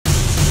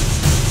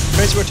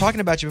Tracy, we were talking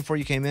about you before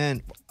you came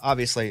in.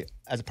 Obviously,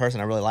 as a person,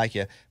 I really like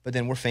you, but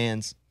then we're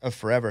fans of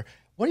forever.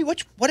 What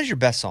is your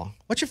best song?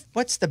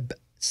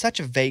 Such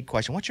a vague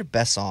question. What's your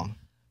best song?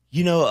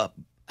 You know,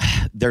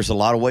 there's a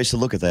lot of ways to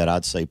look at that.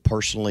 I'd say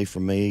personally for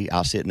me,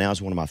 I see it now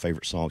as one of my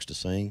favorite songs to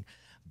sing.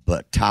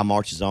 But Time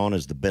Marches On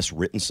is the best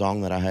written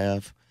song that I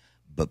have.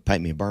 But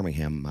Paint Me a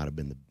Birmingham might have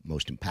been the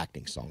most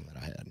impacting song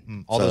that I had.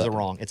 All those are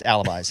wrong. It's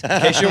Alibis. In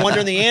case you're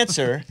wondering the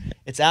answer,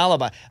 it's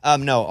Alibi.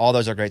 No, all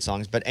those are great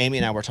songs. But Amy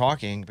and I were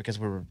talking because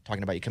we were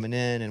talking about you coming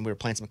in and we were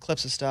playing some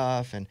clips of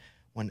stuff. And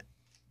when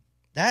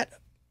that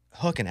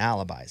hook and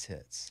Alibis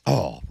hits.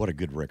 Oh, what a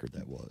good record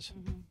that was.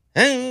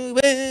 And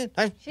it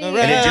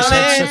just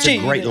had such a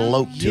great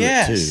lope to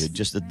it, too.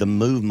 Just the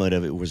movement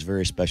of it was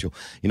very special.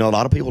 You know, a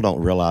lot of people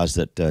don't realize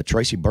that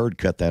Tracy Byrd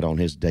cut that on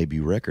his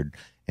debut record,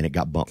 and it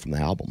got bumped from the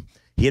album.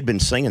 He had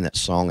been singing that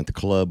song at the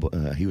club.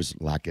 He was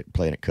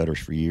playing at Cutter's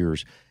for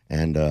years,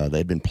 and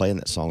they'd been playing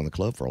that song in the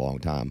club for a long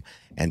time.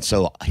 And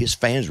so his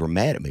fans were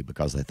mad at me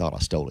because they thought I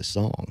stole his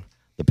song,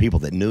 the people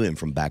that knew him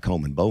from back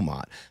home in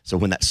Beaumont. So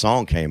when that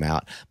song came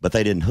out, but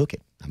they didn't hook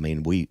it. I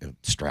mean,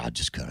 Stroud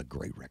just cut a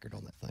great record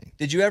on that thing.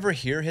 Did you ever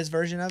hear his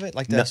version of it,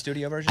 like the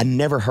studio version? I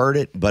never heard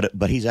it,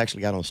 but he's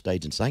actually got on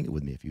stage and sang it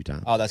with me a few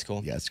times. Oh, that's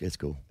cool. Yeah, it's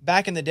cool.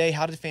 Back in the day,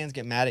 how did fans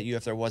get mad at you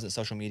if there wasn't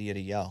social media to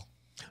yell?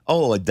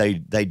 Oh,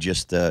 they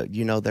just,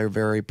 you know, they're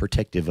very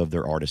protective of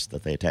their artists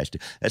that they attach to,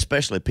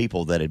 especially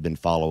people that had been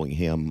following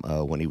him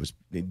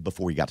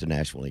before he got to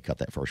Nashville. He cut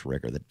that first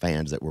record. That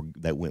fans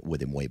that went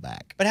with him way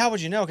back. But how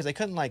would you know? Because they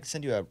couldn't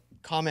send you a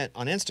comment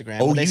on Instagram.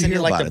 Oh, they you send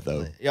hear you about it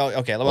though.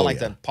 Okay,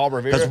 the Paul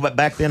Revere. Because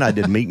back then I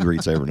did meet and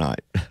greets every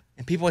night.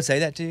 And people would say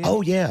that to you.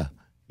 Oh yeah,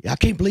 I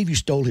can't believe you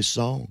stole his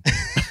song.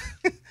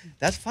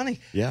 That's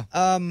funny. Yeah.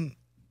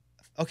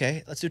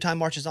 Okay, let's do Time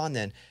Marches On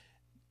then.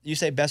 You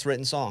say best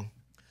written song.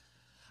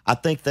 I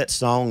think that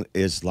song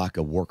is like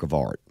a work of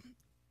art.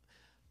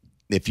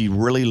 If you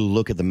really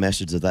look at the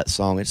message of that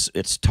song,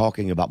 it's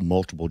talking about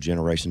multiple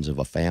generations of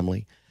a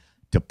family.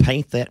 To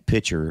paint that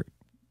picture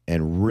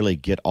and really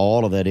get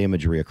all of that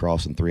imagery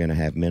across in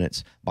 3.5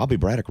 minutes, Bobby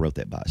Braddock wrote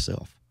that by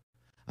himself.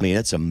 I mean,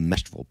 it's a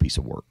masterful piece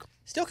of work.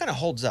 Still kind of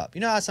holds up.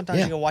 You know how sometimes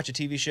you go watch a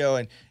TV show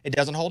and it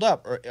doesn't hold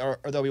up, or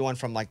there'll be one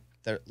from like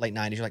the late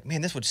 90s. You're like,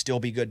 man, this would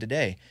still be good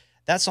today.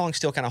 That song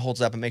still kind of holds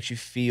up and makes you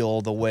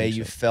feel the way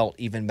you felt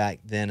even back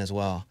then as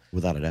well.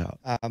 Without a doubt.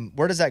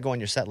 Where does that go on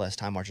your set list,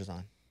 Time Marches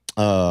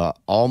On?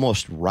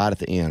 Almost right at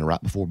the end,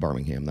 right before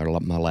Birmingham. They're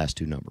my last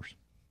two numbers.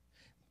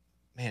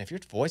 Man, if your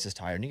voice is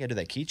tired and you got to do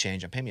that key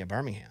change on Pay Me a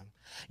Birmingham.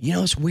 You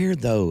know, it's weird,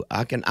 though.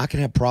 I can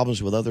have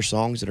problems with other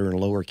songs that are in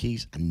lower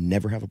keys. I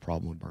never have a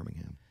problem with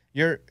Birmingham.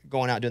 You're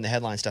going out doing the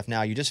headline stuff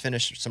now. You just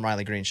finished some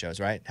Riley Green shows,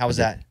 right? How was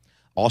that?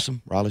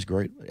 Awesome. Riley's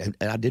great. And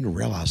I didn't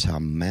realize how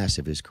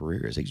massive his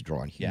career is. He's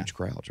drawing huge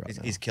crowds right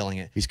now. He's killing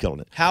it. He's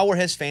killing it. How were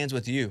his fans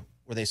with you?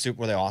 Were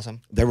they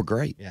awesome? They were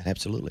great. Yeah.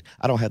 Absolutely.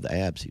 I don't have the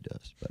abs he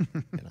does, but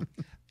you know.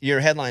 Your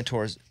headline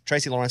tours,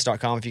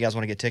 TracyLawrence.com if you guys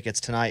want to get tickets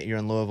tonight. You're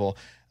in Louisville.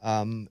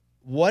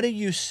 What do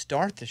you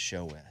start the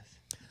show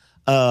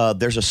with?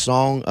 There's a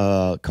song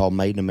called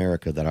Made in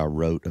America that I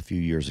wrote a few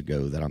years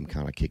ago that I'm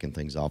kind of kicking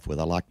things off with.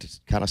 I like to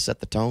kind of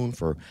set the tone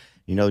for,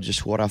 you know,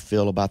 just what I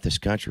feel about this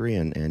country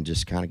and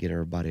just kind of get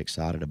everybody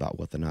excited about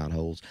what the night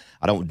holds.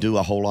 I don't do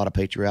a whole lot of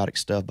patriotic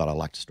stuff, but I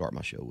like to start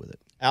my show with it.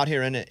 Out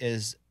Here in It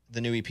is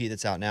the new EP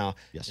that's out now.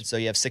 Yes. And so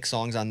you have 6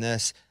 songs on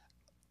this.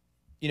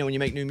 You know, when you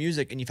make new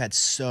music and you've had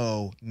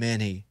so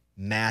many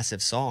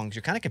massive songs,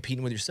 you're kind of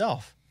competing with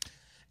yourself.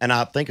 And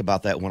I think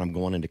about that when I'm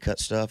going in to cut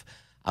stuff.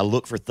 I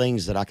look for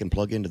things that I can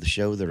plug into the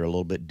show that are a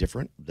little bit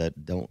different,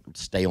 that don't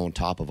stay on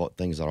top of what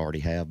things I already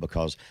have.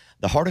 Because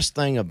the hardest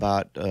thing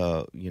about,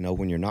 you know,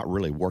 when you're not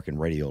really working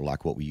radio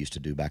like what we used to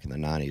do back in the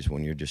 90s,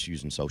 when you're just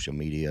using social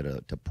media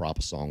to prop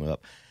a song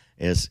up,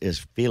 is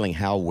feeling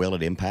how well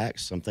it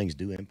impacts. Some things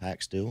do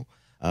impact still.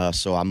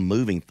 So I'm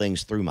moving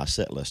things through my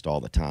set list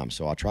all the time.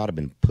 So I try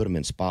to put them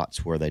in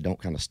spots where they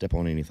don't kind of step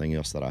on anything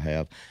else that I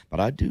have. But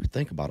I do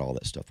think about all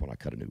that stuff when I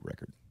cut a new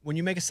record. When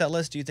you make a set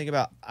list, do you think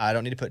about, I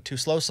don't need to put 2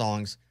 slow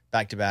songs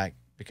back to back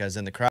because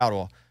then the crowd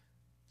will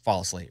fall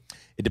asleep?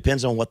 It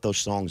depends on what those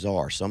songs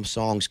are. Some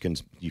songs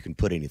you can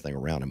put anything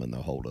around them and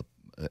they'll hold up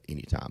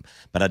anytime.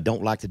 But I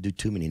don't like to do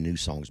too many new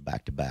songs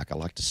back to back. I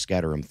like to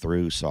scatter them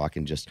through so I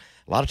can just,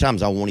 a lot of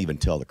times I won't even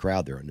tell the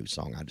crowd they're a new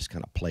song. I just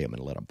kind of play them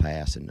and let them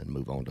pass and then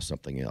move on to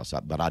something else.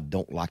 But I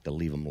don't like to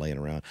leave them laying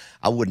around.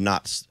 I would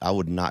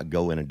not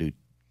go in and do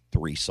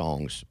 3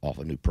 songs off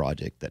a new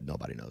project that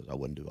nobody knows. I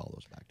wouldn't do all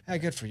those back to back. Hey,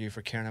 good for you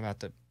for caring about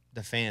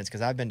the fans,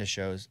 because I've been to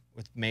shows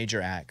with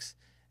major acts,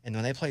 and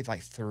when they played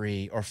like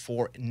 3 or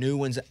 4 new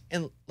ones,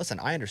 and listen,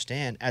 I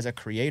understand as a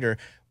creator,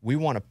 we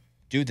want to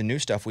do the new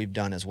stuff we've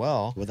done as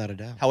well. Without a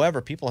doubt. However,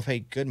 people have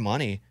paid good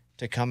money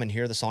to come and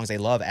hear the songs they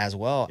love as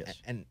well.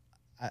 Yes. And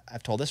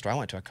I've told this story. I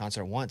went to a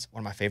concert once, one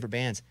of my favorite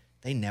bands.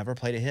 They never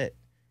played a hit.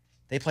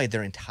 They played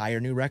their entire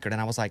new record, and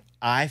I was like,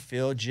 I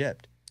feel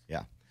gypped.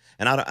 Yeah.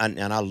 And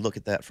I look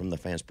at that from the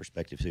fans'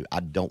 perspective, too. I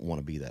don't want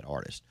to be that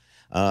artist.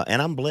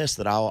 And I'm blessed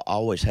that I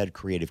always had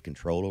creative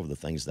control over the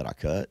things that I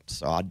cut.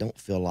 So I don't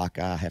feel like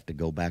I have to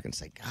go back and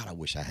say, God, I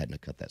wish I hadn't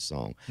have cut that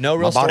song. No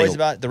real stories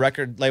about the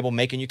record label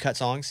making you cut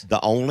songs?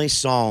 The only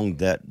song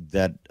that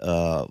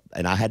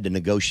and I had to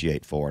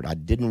negotiate for it. I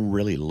didn't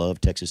really love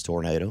Texas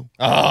Tornado.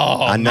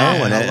 Oh, I know,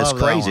 man, and it's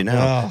crazy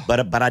now.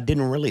 Oh. But I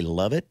didn't really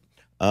love it.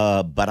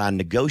 But I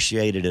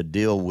negotiated a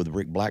deal with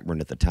Rick Blackburn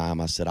at the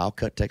time. I said, I'll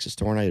cut Texas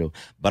Tornado,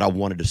 but I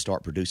wanted to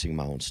start producing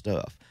my own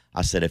stuff.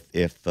 I said,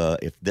 if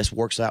this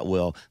works out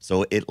well,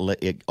 so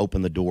it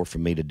opened the door for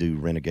me to do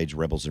Renegades,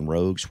 Rebels, and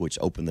Rogues, which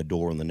opened the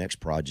door on the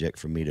next project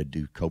for me to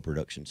do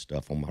co-production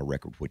stuff on my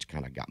record, which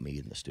kind of got me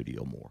in the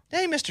studio more.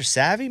 Hey, Mr.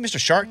 Savvy, Mr.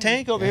 Shark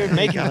Tank over here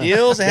making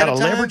deals ahead of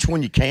time. Got to leverage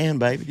when you can,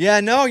 baby. Yeah,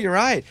 no, you're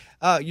right.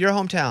 Your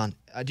hometown.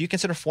 Do you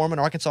consider Foreman,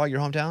 Arkansas, your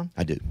hometown?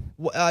 I do.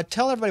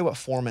 Tell everybody what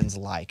Foreman's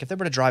like. If they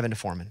were to drive into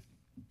Foreman.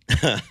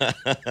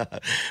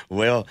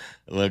 Well,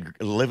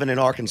 living in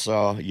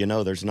Arkansas,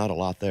 there's not a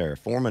lot there.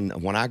 Foreman,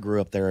 when I grew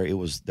up there,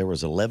 there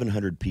was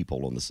 1,100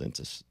 people on the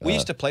census. We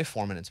used to play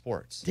Foreman in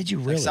sports. Did you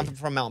really? Like something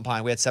from Mountain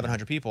Pine. We had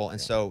 700 people,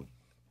 and so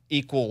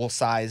equal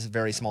size,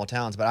 very small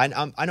towns. But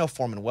I know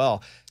Foreman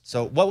well.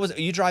 So what was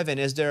you drive in?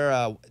 Is there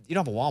you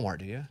don't have a Walmart,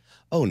 do you?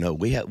 Oh no,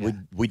 we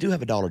do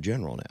have a Dollar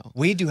General now.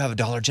 We do have a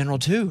Dollar General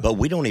too. But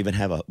we don't even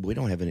have a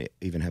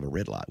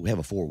red light. We have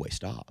a 4-way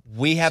stop.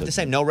 We have the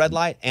same, no red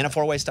light and a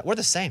 4-way stop. We're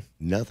the same.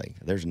 Nothing.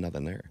 There's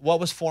nothing there. What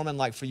was Foreman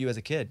like for you as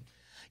a kid?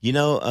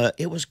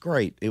 It was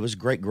great. It was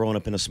great growing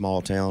up in a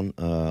small town.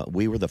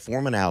 We were the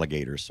Foreman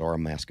Alligators, so our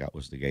mascot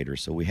was the Gator.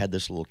 So we had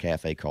this little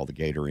cafe called the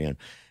Gator Inn.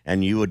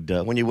 And you would,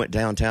 when you went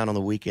downtown on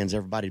the weekends,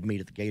 everybody'd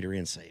meet at the Gator Inn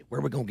and say, where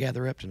are we going to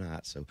gather up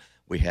tonight? So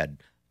we had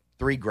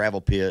 3 gravel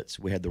pits.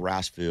 We had the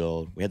rice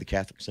field. We had the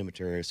Catholic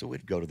cemetery. So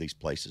we'd go to these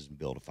places and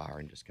build a fire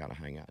and just kind of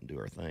hang out and do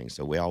our thing.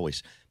 So we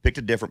always picked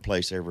a different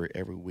place every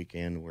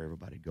weekend where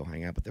everybody'd go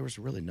hang out. But there was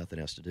really nothing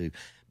else to do.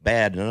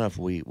 Bad enough,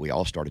 we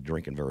all started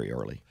drinking very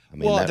early. I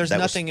mean, there's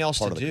nothing else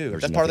to do.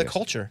 That's part of the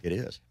culture. It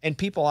is. And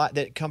people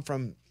that come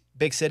from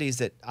big cities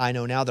that I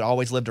know now that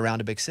always lived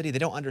around a big city, they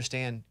don't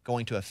understand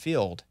going to a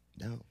field.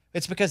 No.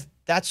 It's because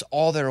that's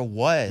all there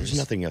was. There's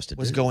nothing else to do.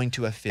 Was going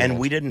to a field. And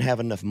we didn't have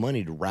enough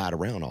money to ride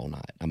around all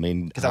night. I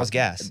mean, because that was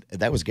gas.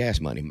 That was gas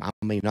money.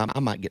 I mean, I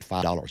might get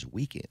 $5 a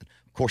weekend.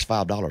 Of course,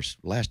 $5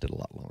 lasted a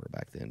lot longer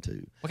back then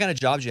too. What kind of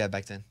jobs did you have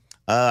back then?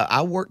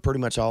 I worked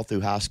pretty much all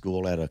through high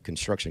school at a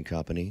construction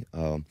company.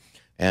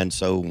 And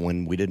so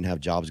when we didn't have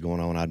jobs going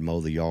on, I'd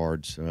mow the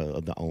yards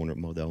of the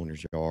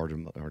owner's yard,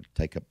 or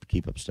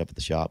keep up stuff at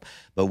the shop.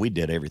 But we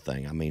did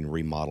everything. I mean,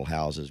 remodel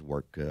houses,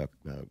 work,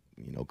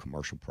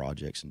 commercial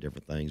projects and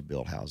different things,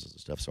 build houses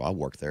and stuff. So I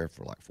worked there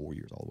for like 4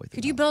 years all the way through.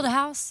 Could you build a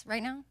house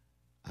right now?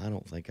 I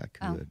don't think I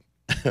could.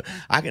 Oh.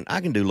 I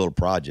can do little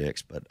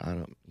projects, but I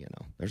don't.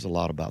 There's a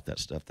lot about that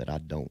stuff that I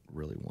don't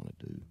really want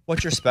to do.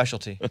 What's your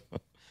specialty?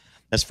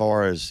 As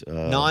far as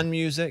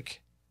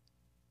non-music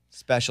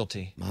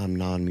specialty. My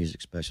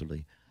non-music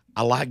specialty.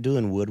 I like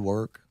doing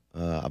woodwork.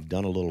 I've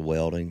done a little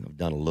welding. I've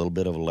done a little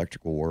bit of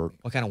electrical work.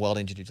 What kind of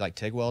welding did you do? Like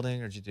TIG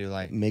welding, or did you do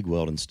like MIG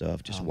welding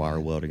stuff, just wire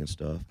welding and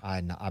stuff?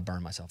 I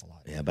burn myself a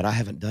lot. Yeah, but I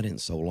haven't done it in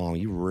so long.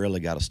 You really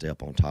got to stay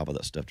up on top of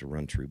that stuff to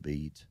run true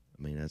beads.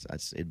 I mean,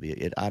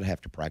 I'd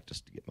have to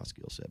practice to get my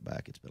skill set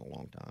back. It's been a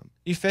long time.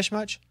 You fish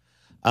much?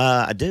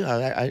 I do.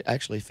 I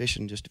actually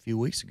fishing just a few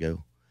weeks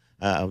ago.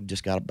 I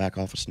just got back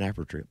off a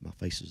snapper trip. My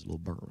face is a little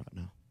burnt right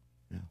now.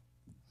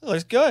 It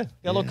looks good.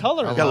 Got a little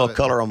color. I got a little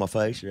color on my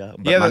face. Yeah,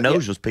 but my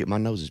nose is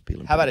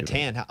peeling. How about a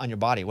tan on your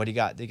body? What do you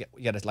got? You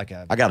got like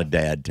a. I got a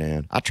dad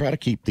tan. I try to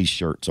keep these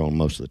shirts on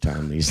most of the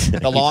time these days.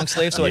 The long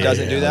sleeve, so it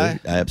doesn't do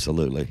that.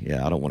 Absolutely.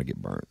 Yeah, I don't want to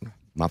get burnt.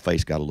 My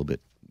face got a little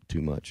bit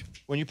too much.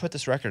 When you put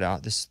this record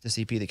out, this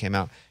EP that came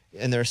out,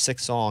 and there are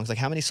 6 songs. Like,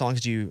 how many songs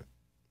do you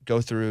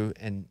go through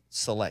and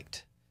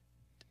select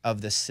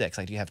of the 6?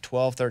 Like, do you have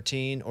 12,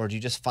 13, or do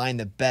you just find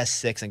the best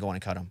 6 and go on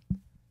and cut them?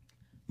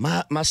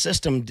 My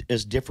system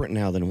is different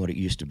now than what it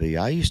used to be.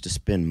 I used to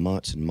spend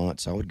months and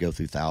months. I would go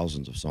through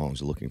thousands of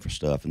songs looking for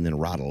stuff and then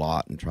write a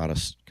lot and try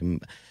to.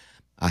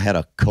 I had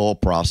a cull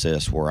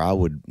process where I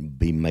would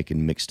be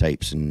making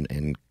mixtapes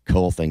and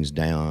cull things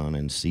down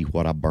and see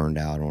what I burned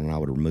out on, and I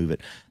would remove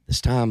it.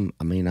 This time,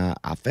 I mean,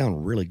 I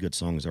found really good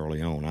songs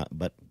early on,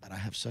 but I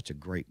have such a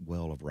great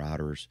well of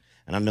writers,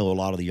 and I know a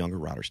lot of the younger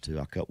writers too.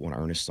 I cut one of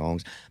Ernest's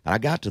songs, but I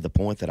got to the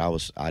point that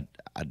I'd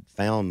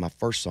found my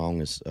first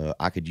song is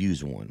I Could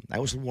Use One.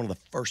 That was one of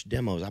the first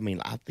demos. I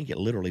mean, I think it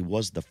literally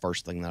was the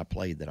first thing that I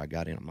played that I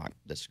got in. I'm like,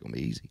 this is gonna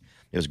be easy.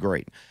 It was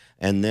great.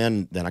 And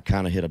then I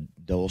kind of hit a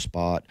dull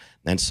spot,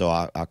 and so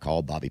I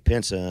called Bobby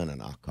Pinson,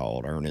 and I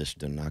called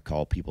Ernest, and I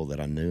called people that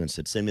I knew and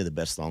said, send me the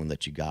best song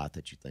that you got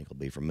that you think will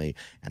be for me,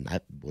 and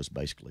that was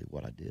basically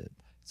what I did.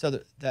 So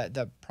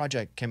the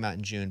project came out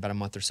in June, about a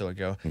month or so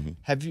ago.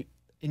 Mm-hmm.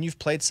 You've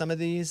played some of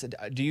these?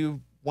 Do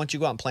you, once you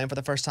go out and play them for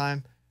the first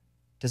time,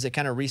 does it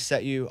kind of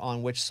reset you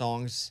on which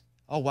songs,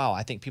 oh, wow,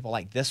 I think people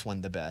like this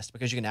one the best,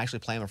 because you can actually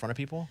play them in front of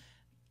people?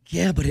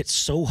 Yeah, but it's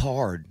so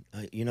hard.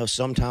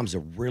 Sometimes a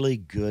really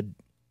good,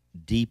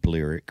 deep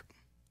lyric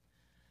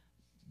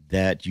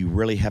that you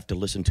really have to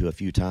listen to a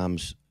few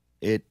times,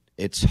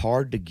 it's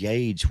hard to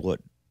gauge what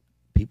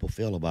people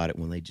feel about it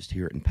when they just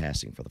hear it in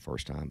passing for the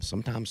first time.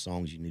 Sometimes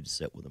songs you need to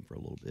sit with them for a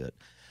little bit.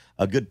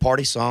 A good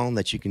party song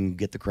that you can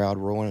get the crowd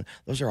rolling,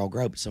 those are all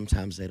great, but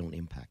sometimes they don't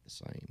impact the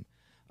same.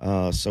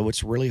 So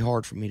it's really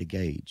hard for me to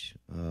gauge.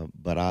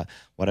 But I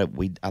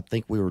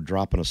think we were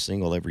dropping a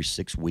single every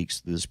 6 weeks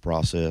through this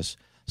process.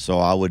 So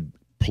I would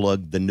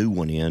plug the new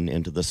one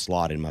into the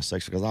slot in my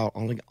section because I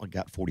only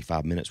got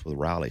 45 minutes with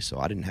Riley, so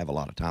I didn't have a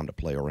lot of time to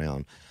play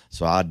around.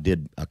 So I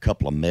did a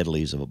couple of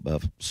medleys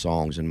of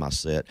songs in my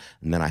set,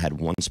 and then I had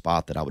one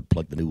spot that I would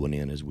plug the new one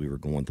in as we were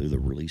going through the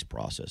release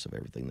process of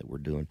everything that we're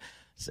doing.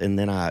 And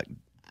then I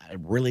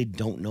really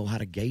don't know how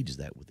to gauge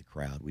that with the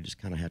crowd. We just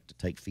kind of have to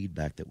take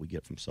feedback that we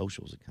get from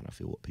socials and kind of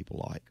feel what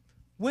people like.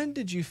 When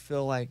did you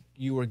feel like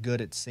you were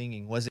good at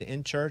singing? Was it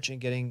in church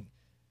and getting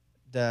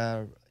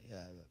the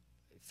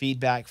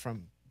feedback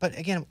from? But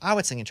again, I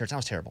would sing in church. I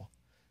was terrible.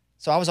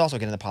 So I was also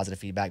getting the positive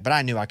feedback, but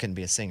I knew I couldn't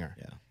be a singer.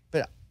 Yeah.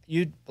 But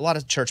a lot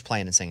of church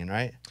playing and singing,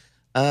 right?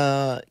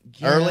 Yeah,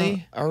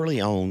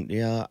 Early on,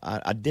 yeah.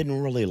 I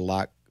didn't really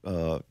like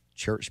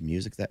church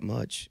music that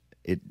much.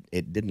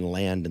 It didn't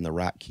land in the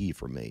right key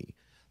for me.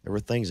 There were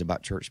things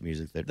about church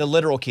music that the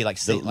literal key, like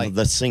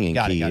the singing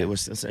got key. It. It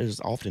was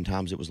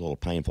oftentimes it was a little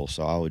painful,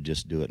 so I would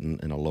just do it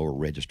in a lower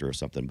register or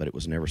something. But it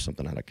was never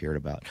something that I cared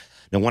about.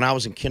 Now, when I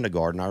was in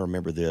kindergarten, I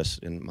remember this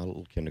in my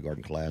little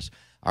kindergarten class.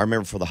 I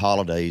remember for the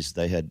holidays,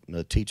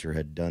 the teacher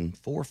had done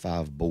 4 or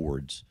 5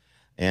 boards,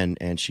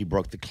 and she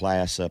broke the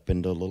class up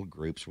into little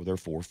groups where there were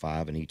 4 or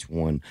 5 in each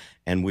one.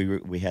 And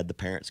we had the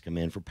parents come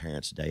in for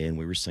Parents' Day, and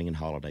we were singing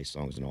holiday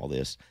songs and all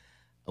this.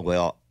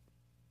 Well,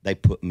 they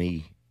put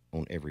me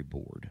on every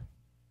board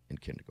in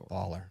kindergarten.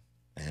 Baller.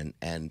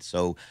 And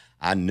so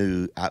I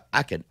knew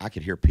I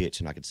could hear pitch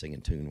and I could sing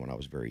in tune when I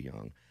was very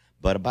young.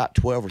 But about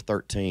 12 or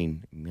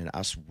 13,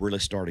 I really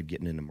started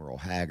getting into Merle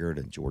Haggard,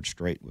 and George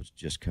Strait was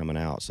just coming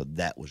out. So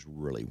that was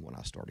really when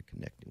I started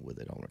connecting with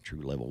it on a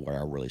true level, where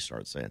I really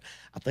started saying,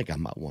 I think I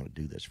might want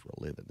to do this for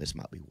a living. This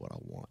might be what I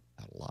want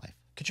out of life.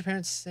 Could your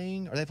parents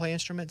sing, or they play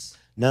instruments?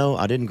 No,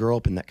 I didn't grow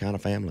up in that kind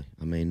of family.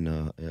 I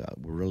mean,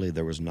 really,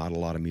 there was not a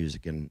lot of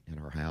music in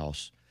our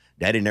house.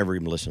 Daddy never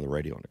even listened to the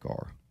radio in the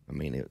car. I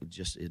mean, it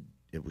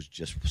was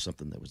just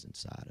something that was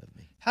inside of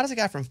me. How does a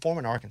guy from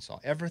Foreman, Arkansas,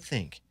 ever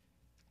think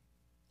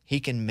he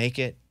can make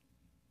it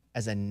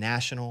as a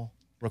national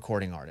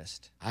recording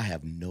artist? I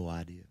have no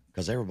idea,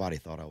 because everybody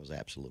thought I was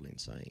absolutely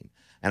insane,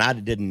 and I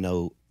didn't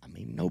know. I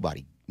mean,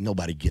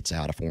 nobody gets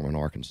out of Foreman,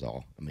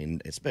 Arkansas. I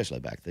mean, especially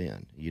back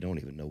then, you don't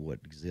even know what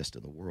exists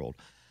in the world.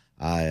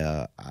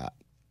 I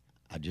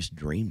just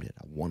dreamed it.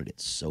 I wanted it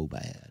so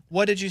bad.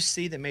 What did you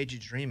see that made you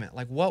dream it?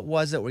 Like, what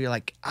was it where you're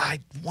like,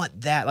 I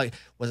want that? Like,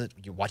 was it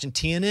you're watching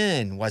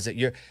TNN? Was it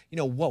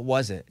what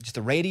was it? Just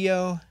the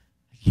radio?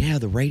 Yeah,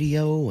 the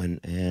radio, and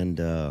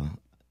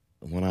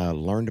when I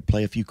learned to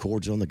play a few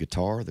chords on the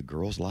guitar, the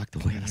girls liked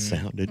the way I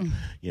sounded.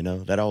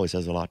 That always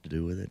has a lot to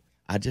do with it.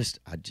 I just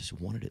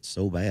wanted it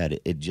so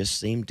bad. It just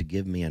seemed to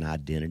give me an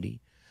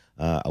identity.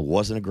 I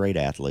wasn't a great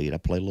athlete. I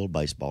played a little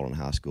baseball in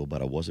high school,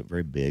 but I wasn't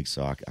very big,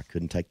 so I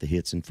couldn't take the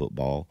hits in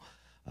football.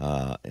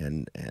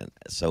 And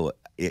so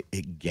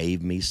it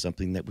gave me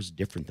something that was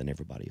different than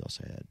everybody else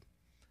had.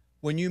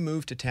 When you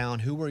moved to town,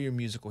 who were your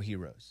musical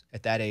heroes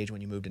at that age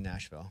when you moved to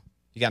Nashville?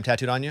 You got them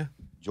tattooed on you?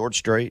 George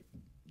Strait,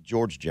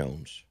 George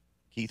Jones,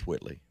 Keith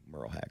Whitley,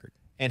 Merle Haggard.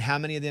 And how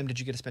many of them did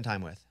you get to spend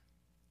time with?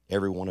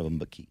 Every one of them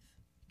but Keith.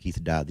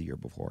 Keith died the year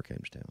before I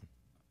came to town.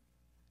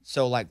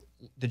 So, like,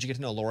 did you get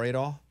to know Lori at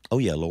all? Oh,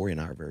 yeah, Lori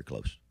and I are very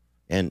close.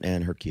 And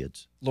her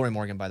kids. Lori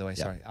Morgan, by the way,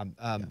 sorry.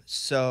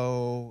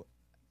 So,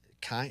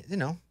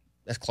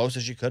 as close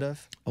as you could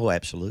have? Oh,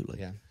 absolutely.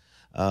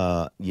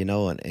 Yeah.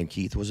 And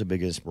Keith was a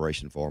big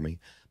inspiration for me.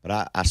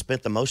 But I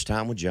spent the most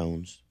time with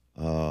Jones.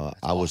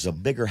 I was a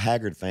bigger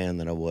Haggard fan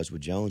than I was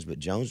with Jones, but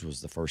Jones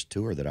was the first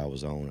tour that I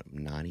was on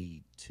in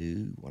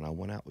 92 when I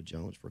went out with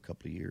Jones for a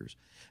couple of years.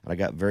 And I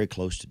got very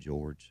close to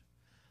George.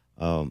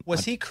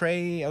 Was he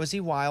crazy? Was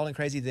he wild and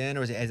crazy then,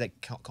 or has that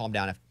calmed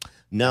down?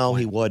 No,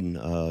 he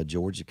wasn't.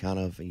 George kind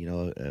of,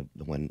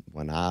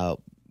 when I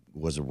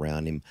was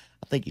around him,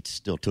 I think he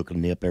still took a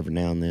nip every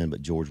now and then,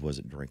 but George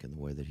wasn't drinking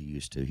the way that he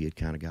used to. He had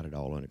kind of got it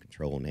all under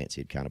control.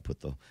 Nancy had kind of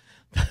put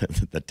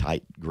the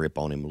tight grip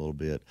on him a little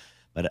bit.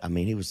 But, I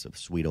mean, he was a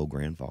sweet old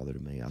grandfather to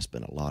me. I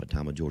spent a lot of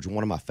time with George.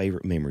 One of my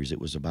favorite memories, it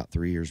was about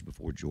 3 years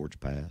before George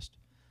passed.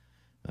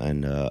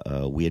 And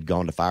we had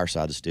gone to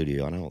Fireside, the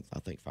studio. I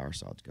think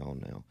Fireside's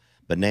gone now.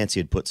 But Nancy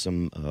had put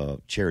some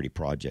charity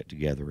project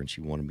together, and she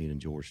wanted me and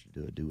George to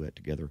do a duet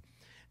together.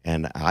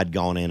 And I'd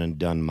gone in and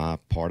done my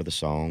part of the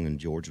song, and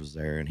George was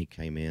there, and he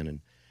came in,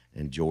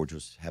 and George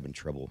was having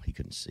trouble. He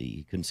couldn't see.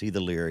 He couldn't see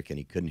the lyric, and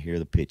he couldn't hear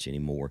the pitch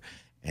anymore.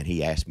 And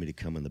he asked me to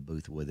come in the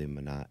booth with him,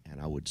 and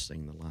I would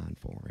sing the line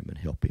for him and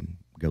help him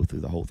go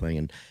through the whole thing.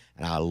 And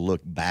I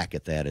look back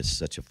at that as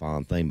such a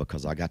fond thing,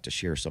 because I got to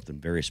share something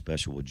very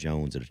special with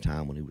Jones at a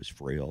time when he was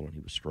frail and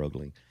he was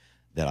struggling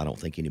that I don't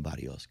think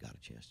anybody else got a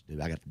chance to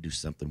do. I got to do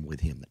something with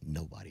him that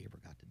nobody ever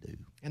got to do.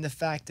 And the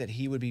fact that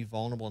he would be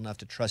vulnerable enough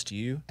to trust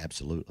you.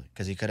 Absolutely.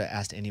 Because he could have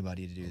asked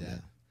anybody to do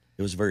that.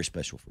 It was very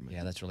special for me.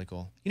 Yeah, that's really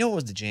cool. You know what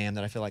was the jam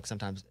that I feel like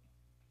sometimes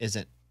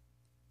isn't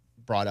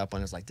brought up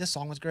when it's like, this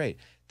song was great?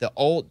 The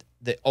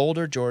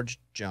older George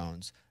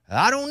Jones.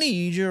 I don't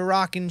need your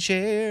rocking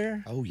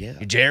chair. Oh, yeah.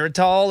 Your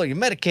Geritol or your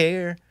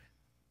Medicare.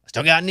 I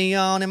still got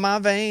neon in my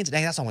veins.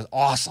 Dang, that song was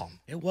awesome.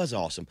 It was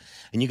awesome.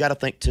 And you got to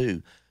think,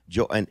 too,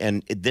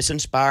 this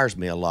inspires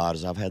me a lot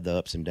as I've had the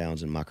ups and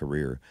downs in my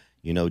career.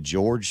 You know,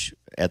 George,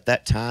 at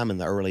that time in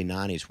the early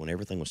 90s when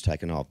everything was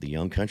taking off, the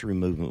young country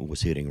movement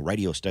was hitting.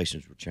 Radio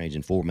stations were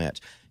changing formats.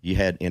 You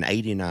had, in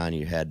 89,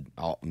 you had,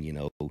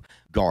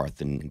 Garth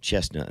and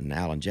Chestnut and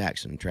Alan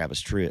Jackson and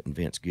Travis Tritt and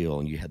Vince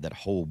Gill, and you had that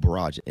whole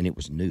barrage, and it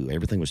was new.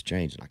 Everything was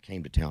changing. I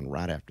came to town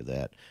right after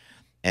that.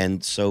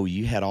 And so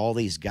you had all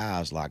these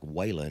guys like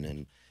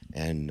Waylon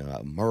and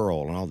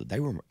Merle and all that. They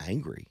were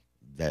angry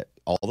that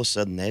all of a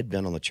sudden they'd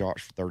been on the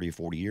charts for 30 or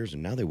 40 years,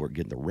 and now they were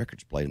getting the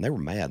records played, and they were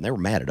mad. And they were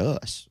mad at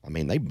us. I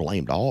mean, they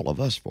blamed all of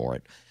us for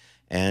it.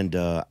 And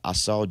I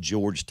saw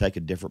George take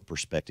a different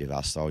perspective. I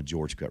saw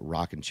George cut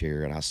rocking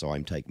chair, and I saw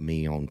him take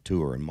me on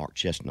tour and Mark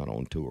Chestnut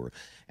on tour.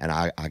 And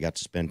I got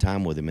to spend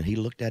time with him, and he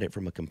looked at it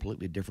from a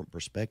completely different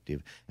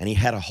perspective. And he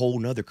had a whole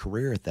nother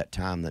career at that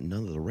time that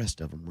none of the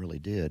rest of them really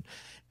did.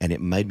 And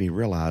it made me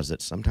realize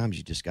that sometimes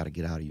you just got to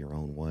get out of your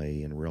own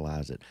way and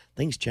realize that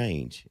things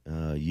change.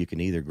 You can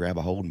either grab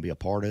a hold and be a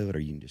part of it, or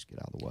you can just get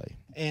out of the way.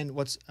 And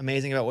what's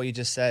amazing about what you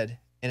just said,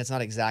 and it's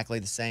not exactly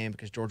the same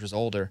because George was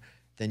older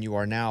than you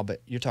are now,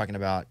 but you're talking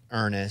about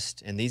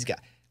Ernest and these guys.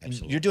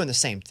 Absolutely. You're doing the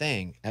same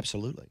thing.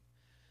 Absolutely.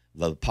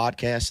 The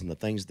podcasts and the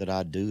things that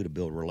I do to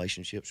build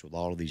relationships with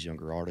all of these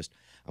younger artists,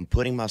 I'm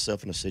putting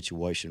myself in a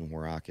situation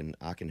where I can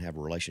have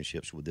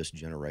relationships with this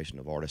generation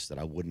of artists that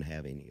I wouldn't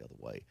have any other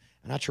way.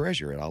 And I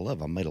treasure it. I love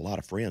it. I've made a lot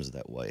of friends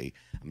that way.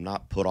 I'm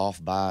not put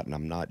off by it, and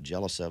I'm not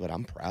jealous of it.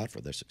 I'm proud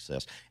for their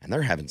success. And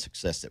they're having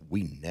success that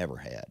we never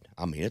had.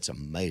 I mean, it's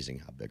amazing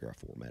how big our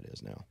format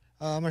is now.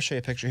 I'm going to show you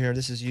a picture here.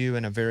 This is you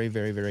and a very,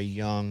 very, very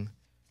young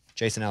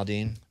Jason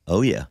Aldean.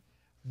 Oh, yeah.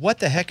 What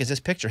the heck is this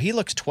picture? He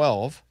looks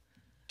 12.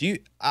 Do you?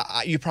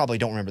 You probably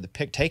don't remember the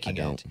pic taking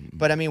it.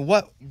 But I mean,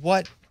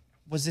 what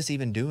was this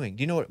even doing?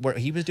 Do you know what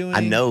he was doing? I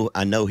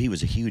know. He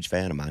was a huge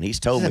fan of mine. He's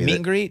told me meet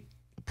and greet.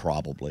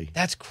 Probably.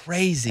 That's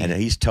crazy. And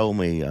he's told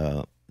me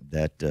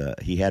that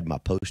he had my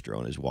poster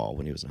on his wall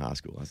when he was in high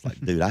school. I was like,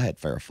 dude, I had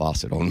Farrah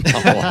Fawcett on my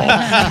wall.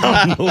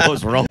 I don't know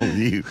what's wrong with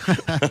you.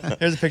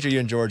 There's a picture of you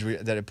and George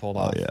that it pulled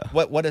off. Yeah.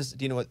 Do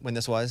you know when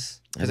this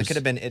was? Because it could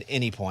have been at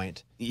any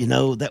point. You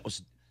know,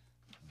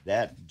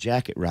 that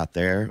jacket right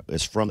there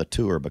is from the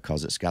tour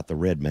because it's got the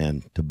Red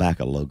Man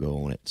Tobacco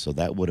logo on it. So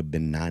that would have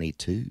been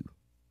 92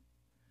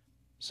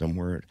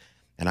 somewhere.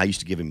 And I used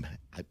to give him,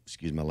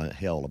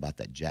 hell about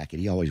that jacket.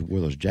 He always wore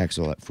those jackets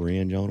with that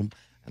fringe on them.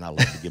 And I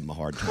love to give him a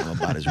hard time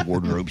about his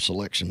wardrobe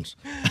selections.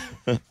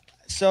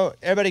 So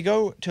everybody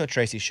go to a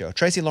Tracy show,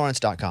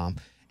 tracylawrence.com.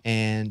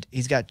 And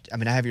he's got,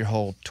 I have your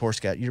whole tour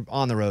schedule. You're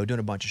on the road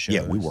doing a bunch of shows.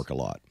 Yeah, we work a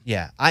lot.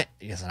 Yeah. I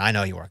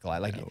know you work a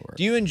lot.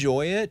 Do you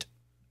enjoy it?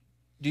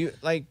 Do you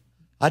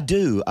I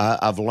do.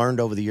 I've learned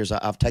over the years.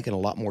 I've taken a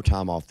lot more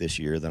time off this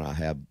year than I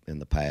have in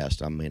the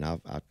past. I mean, I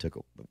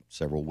took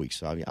several weeks.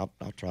 So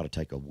I'll try to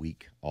take a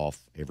week off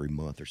every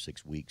month or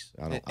 6 weeks.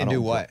 I don't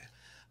do what?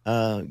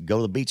 Go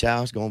to the beach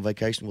house, go on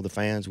vacation with the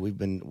fans.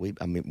 With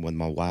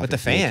my wife. With the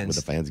fans? With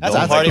the fans. That's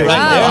a party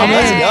right there.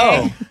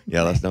 Let's go.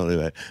 Yeah, let's don't do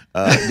that.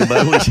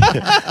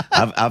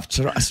 But I've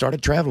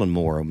started traveling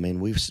more. I mean,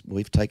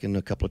 we've taken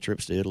a couple of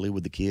trips to Italy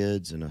with the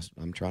kids, and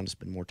I'm trying to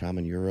spend more time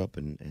in Europe,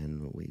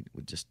 and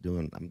we're just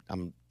doing.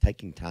 I'm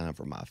taking time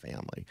for my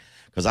family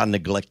because I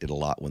neglected a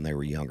lot when they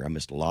were younger. I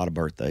missed a lot of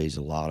birthdays,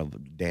 a lot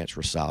of dance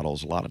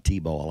recitals, a lot of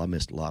t-ball. I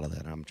missed a lot of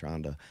that. I'm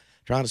trying to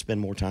spend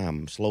more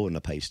time, slowing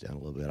the pace down a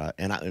little bit. I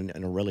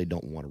really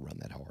don't want to run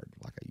that hard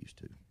like I used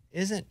to.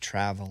 Isn't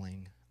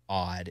traveling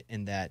odd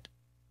in that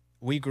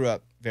we grew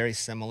up very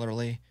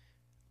similarly?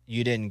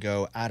 You didn't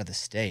go out of the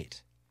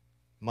state,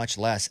 much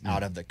less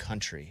out of the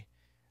country.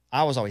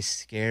 I was always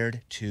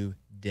scared to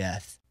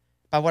death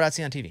by what I'd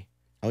see on TV.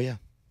 Oh, yeah.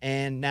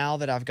 And now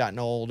that I've gotten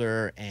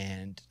older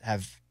and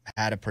have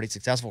had a pretty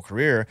successful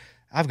career,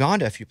 I've gone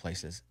to a few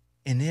places.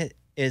 And it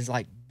is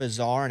like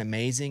bizarre and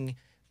amazing,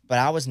 but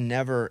I was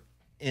never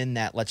in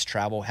that let's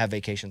travel, have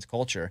vacations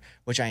culture,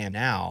 which I am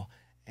now.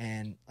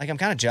 And I'm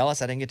kind of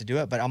jealous I didn't get to do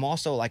it, but I'm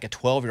also like a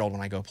 12-year-old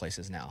when I go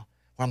places now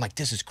where I'm like,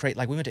 this is great.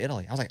 Like we went to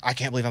Italy. I was like, I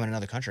can't believe I'm in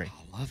another country.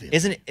 I love it.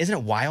 Isn't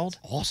it wild?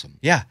 Awesome.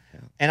 Yeah.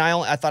 And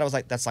I thought it was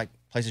like, that's like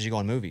places you go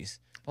in movies.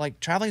 But like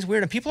traveling is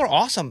weird and people are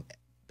awesome.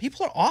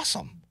 People are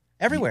awesome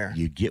everywhere.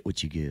 You get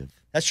what you give.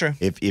 That's true.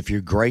 If you're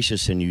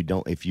gracious and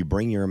if you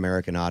bring your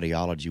American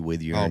ideology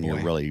with you and you're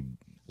really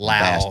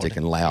bombastic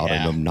and loud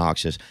and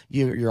obnoxious,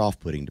 you're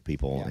off-putting to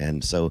people. Yeah.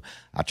 And so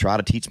I try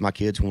to teach my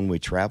kids when we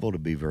travel to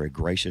be very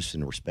gracious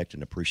and respect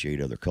and appreciate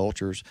other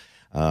cultures.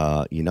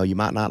 You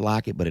might not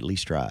like it, but at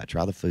least try it.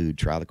 Try the food,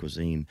 try the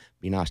cuisine,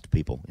 be nice to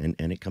people, and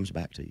it comes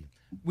back to you.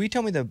 Will you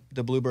tell me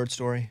the Bluebird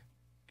story?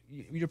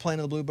 You're playing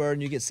on the Bluebird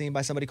and you get seen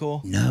by somebody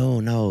cool?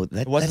 No.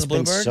 It wasn't the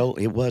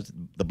Bluebird? It was.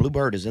 The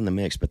Bluebird is in the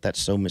mix, but that's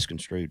so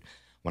misconstrued.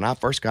 When I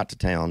first got to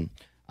town,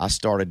 I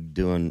started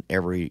doing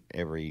every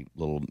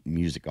little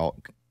music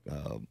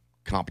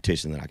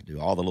competition that I could do.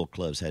 All the little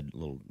clubs had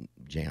little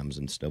jams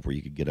and stuff where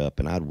you could get up,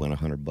 and I'd win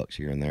 $100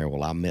 here and there.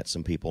 Well, I met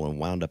some people and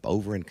wound up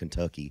over in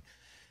Kentucky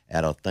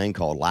at a thing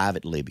called Live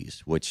at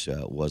Libby's, which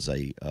was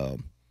a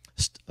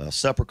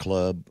supper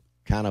club,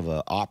 kind of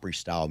a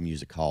Opry-style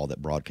music hall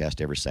that broadcast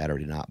every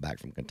Saturday night back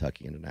from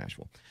Kentucky into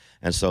Nashville.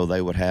 And so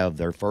they would have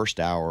their first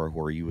hour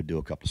where you would do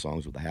a couple of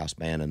songs with the house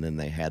band, and then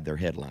they had their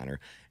headliner,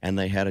 and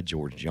they had a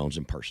George Jones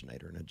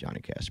impersonator and a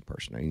Johnny Cash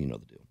impersonator. You know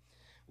the deal.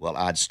 Well,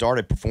 I'd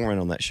started performing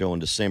on that show in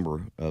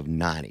December of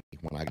 '90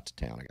 when I got to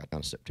town. I got down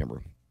in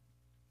September.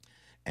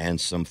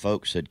 And some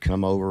folks had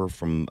come over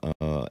from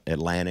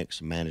Atlantic,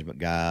 some management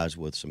guys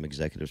with some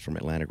executives from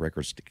Atlantic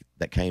Records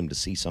that came to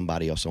see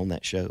somebody else on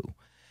that show.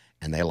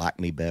 And they liked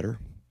me better.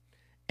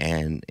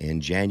 And in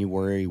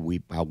January,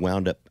 I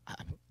wound up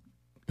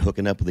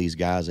hooking up with these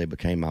guys. They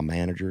became my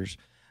managers.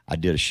 I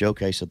did a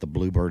showcase at the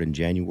Bluebird in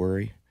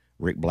January.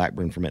 Rick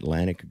Blackburn from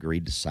Atlantic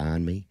agreed to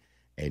sign me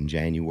in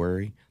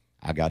January.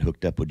 I got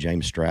hooked up with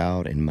James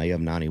Stroud. In May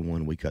of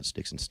 '91, we cut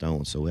Sticks and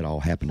Stones. So it all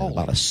happened in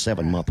about a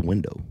 7-month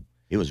window.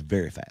 It was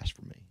very fast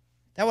for me.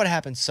 That would have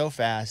happened so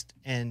fast,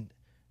 and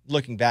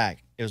looking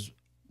back, it was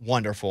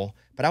wonderful,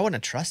 but I wouldn't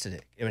have trusted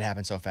it would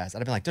happen so fast. I'd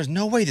have been like, there's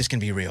no way this can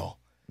be real.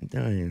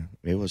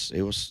 It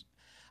was.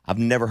 I've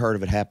never heard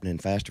of it happening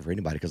faster for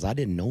anybody because I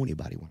didn't know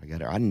anybody when I got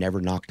there. I never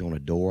knocked on a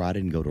door. I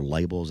didn't go to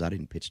labels. I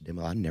didn't pitch a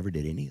demo. I never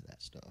did any of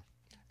that stuff.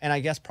 And I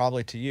guess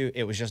probably to you,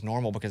 it was just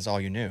normal because it's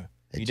all you knew.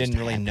 You didn't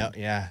really know.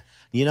 Yeah.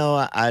 You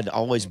know, I'd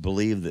always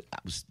believed that I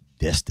was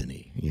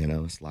destiny. You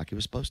know, it's like it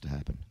was supposed to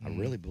happen. I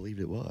really believed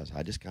it was.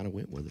 I just kind of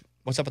went with it.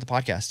 What's up with the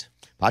podcast?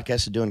 Podcast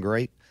is doing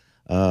great.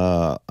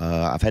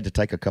 I've had to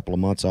take a couple of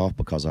months off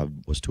because I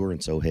was touring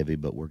so heavy,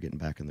 but we're getting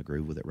back in the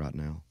groove with it right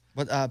now.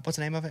 What's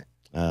the name of it?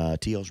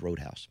 TL's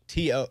Roadhouse.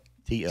 TL.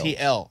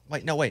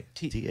 Wait, no, wait.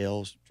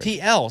 TL's.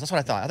 TL's. That's what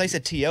I thought. I thought you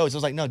said TO's. I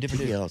was like, no,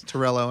 different. TL's.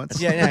 Torello.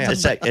 Yeah.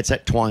 It's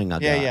that twang I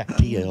got. Yeah.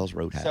 TL's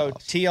Roadhouse. So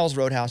TL's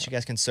Roadhouse. You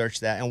guys can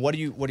search that. And what do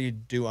you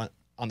do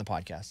on the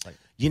podcast? Like,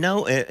 you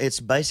know, it's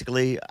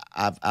basically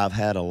I've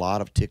had a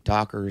lot of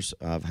TikTokers.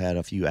 I've had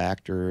a few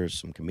actors,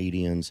 some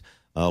comedians,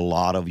 a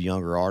lot of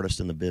younger artists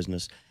in the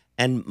business.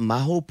 And my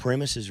whole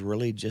premise is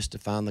really just to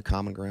find the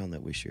common ground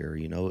that we share.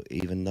 You know,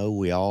 even though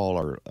we all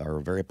are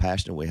very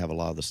passionate, we have a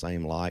lot of the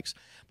same likes,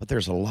 but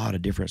there's a lot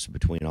of difference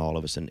between all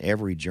of us, and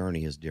every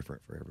journey is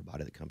different for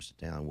everybody that comes to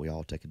town. We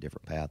all take a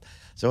different path.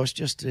 So it's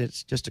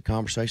just a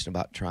conversation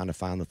about trying to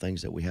find the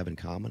things that we have in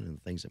common and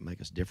the things that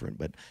make us different.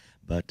 But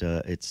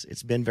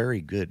it's been very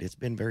good. It's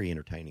been very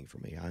entertaining for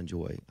me. I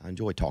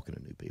enjoy talking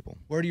to new people.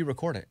 where do you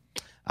record it?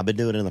 I've been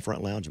doing it in the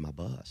front lounge of my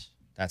bus.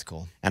 That's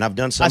cool. And I've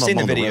done some I've of seen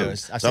them the on the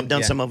videos. road. I've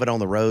done some of it on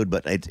the road,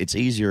 but it's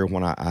easier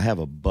when I have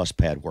a bus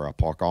pad where I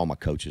park all my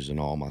coaches and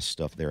all my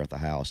stuff there at the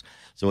house.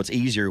 So it's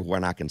easier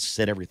when I can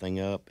set everything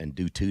up and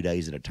do 2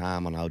 days at a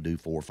time, and I'll do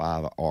 4 or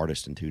 5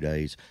 artists in 2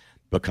 days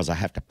because I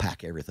have to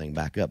pack everything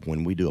back up.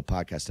 When we do a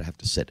podcast, I have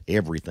to set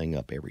everything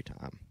up every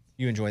time.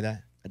 You enjoy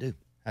that? I do.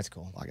 That's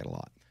cool. I like it a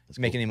lot. It's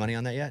Make cool. any money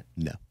on that yet?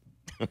 No.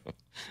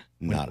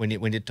 We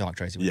need to talk,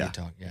 Tracy. We need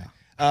to talk.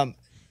 Yeah.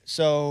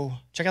 So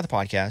check out the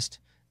podcast.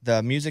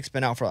 The music's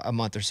been out for a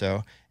month or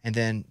so. And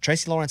then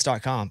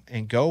TracyLawrence.com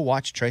and go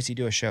watch Tracy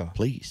do a show.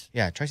 Please.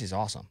 Yeah, Tracy's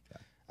awesome.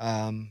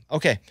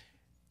 Okay.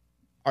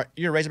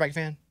 You're a Razorback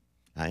fan?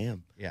 I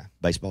am. Yeah.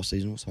 Baseball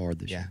season was hard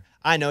this year.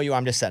 I know you.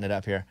 I'm just setting it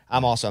up here.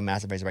 I'm also a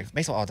massive Razorback fan.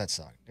 Baseball, that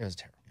sucked. It was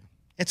terrible.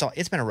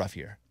 It's been a rough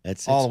year.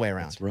 All the way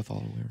around. It's rough all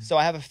the way around. So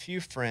I have a few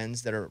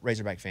friends that are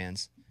Razorback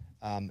fans.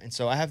 And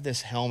so I have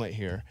this helmet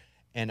here,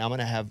 and I'm going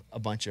to have a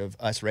bunch of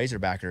us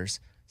Razorbackers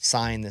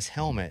sign this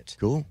helmet.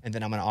 Cool. And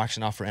then I'm going to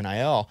auction off for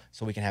NIL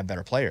so we can have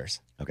better players.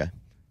 Okay.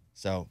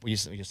 So will you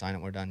sign it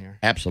when we're done here?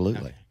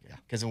 Absolutely. Okay. Yeah.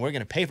 Because then we're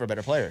going to pay for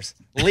better players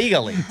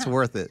legally. It's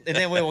worth it. And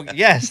then we will.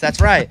 Yes, that's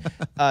right.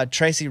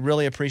 Tracy,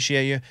 really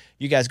appreciate you.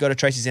 You guys go to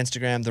Tracy's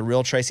Instagram, The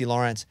Real Tracy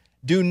Lawrence.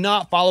 Do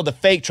not follow the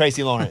fake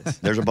Tracy Lawrence.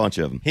 There's a bunch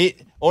of them.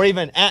 Or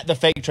even at the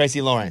fake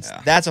Tracy Lawrence.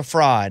 Yeah. That's a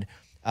fraud.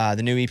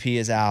 The new EP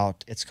is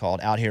out. It's called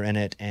Out Here In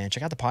It. And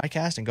check out the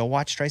podcast and go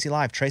watch Tracy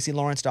live,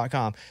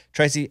 TracyLawrence.com.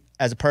 Tracy,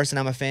 as a person,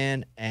 I'm a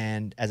fan.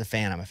 And as a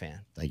fan, I'm a fan.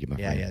 Thank you, my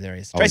friend. Yeah, there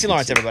he is. Tracy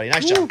Lawrence, everybody.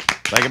 Nice job.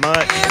 Thank you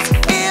much.